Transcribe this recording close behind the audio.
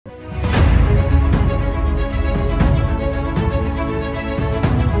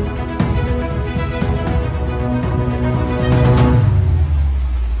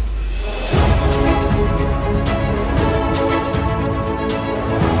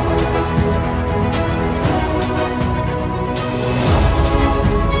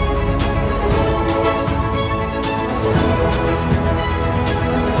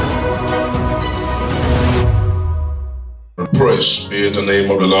be the name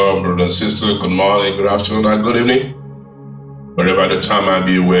of the Lord, brothers and sisters. Good morning, good afternoon, and good evening. Wherever the time might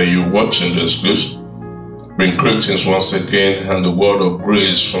be where you're watching this clips, bring greetings once again and the word of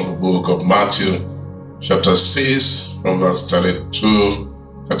grace from the book of Matthew, chapter 6, from verse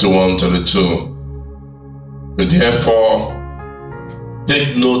 32, 31, 32. But therefore,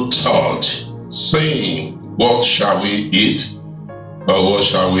 take no thought, saying, what shall we eat, or what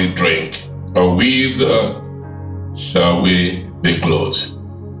shall we drink, or whither shall we be clothed?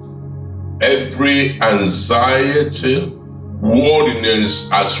 Every anxiety,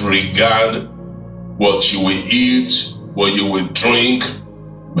 worriness as regard what you will eat, what you will drink,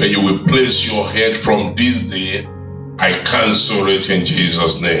 where you will place your head from this day, I cancel it in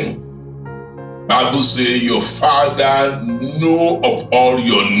Jesus' name. Bible says your Father know of all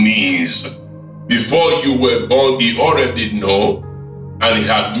your needs. Before you were born, He already know, and He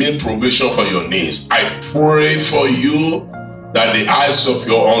had made provision for your needs. I pray for you that the eyes of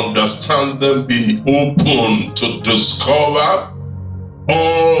your understanding be open to discover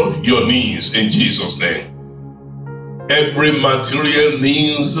all your needs in Jesus' name. Every material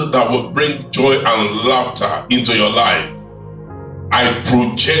needs that will bring joy and laughter into your life, I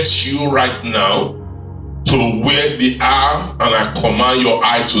project you right now to where they are, and I command your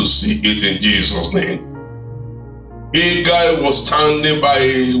eye to see it in Jesus' name. Hagar was standing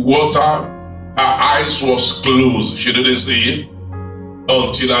by water, her eyes was closed, she didn't see it,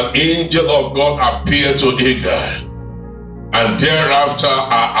 until an angel of God appeared to Hagar. And thereafter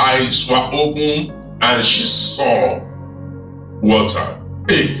her eyes were open and she saw water.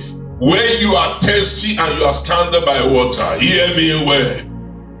 Hey, where you are thirsty and you are standing by water, hear me well.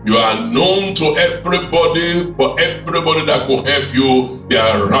 You are known to everybody, but everybody that could help you, they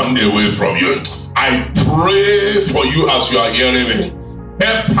are run away from you. I pray for you as you are hearing me.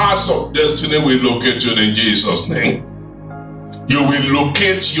 Helpers of destiny will locate you in Jesus' name. You will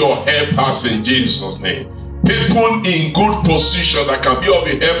locate your helpers in Jesus' name. People in good position that can be of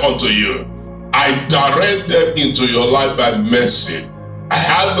help unto you, I direct them into your life by mercy. I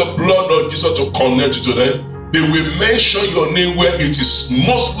have the blood of Jesus to connect you to them. They will mention your name where it is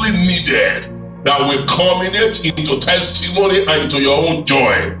mostly needed, that will culminate into testimony and into your own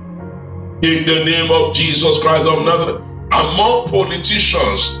joy. In the name of Jesus Christ of Nazareth, among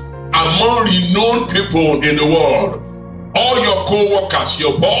politicians, among renowned people in the world, all your co-workers,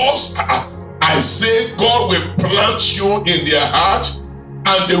 your boss, I say God will plant you in their heart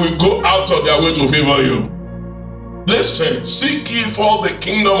and they will go out of their way to favor you. Listen, seek ye for the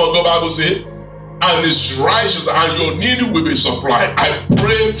kingdom of God, Bible says, and His righteousness, and your need will be supplied. I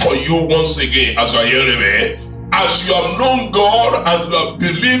pray for you once again as you are hearing me. As you have known God and you have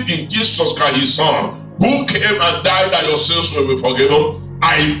believed in Jesus Christ, His Son, who came and died that your sins will be forgiven,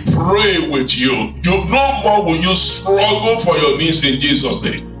 I pray with you. You no more will you struggle for your needs in Jesus'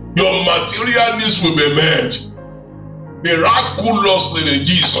 name. Your material needs will be met miraculously in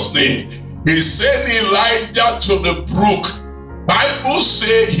Jesus' name. He sent Elijah to the brook. Bible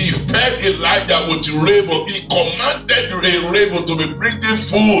says He fed Elijah with raven. He commanded a raven to be bringing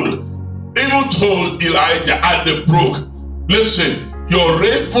food even to Elijah at the brook. Listen, your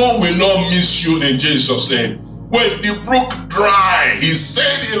raven will not miss you in Jesus' name. When the brook dry, He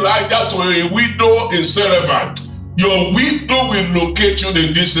sent Elijah to a widow in Seraphat. Your widow will locate you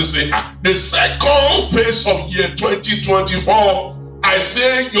in this season. The second phase of year 2024, I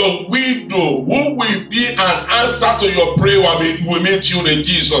say your widow, who will be an answer to your prayer, will meet you in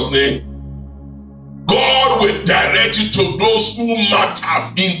Jesus' name. God will direct you to those who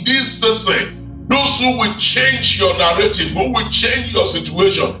matters in this season. Those who will change your narrative, who will change your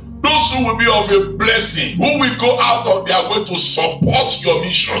situation. Those who will be of a blessing, who will go out of their way to support your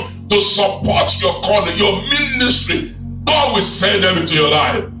mission, to support your calling, your ministry. God will send them into your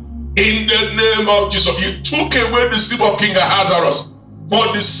life. In the name of Jesus, He took away the sleep of King Ahasuerus for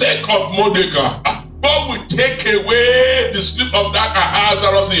the sake of Mordecai. God will take away the sleep of that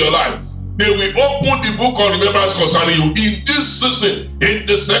Ahasuerus in your life. They will open the book of remembrance concerning you. In this season, in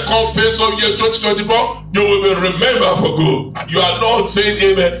the second phase of year 2024, you will be remembered for good. You are not saying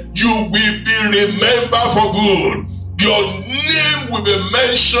amen. You will be remembered for good. Your name will be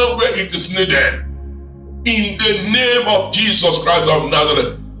mentioned where it is needed. In the name of Jesus Christ of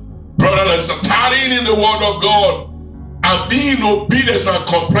Nazareth. Brother and sister, tarrying in the word of God and being obedient and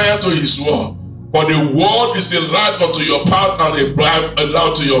compliant to His word. For the word is a light unto your path and a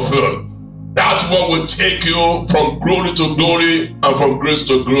lamp to your feet. That's what will take you from glory to glory and from grace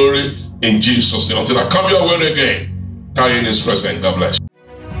to glory in Jesus' name. Until I come your way again, tarry in His presence. God bless you.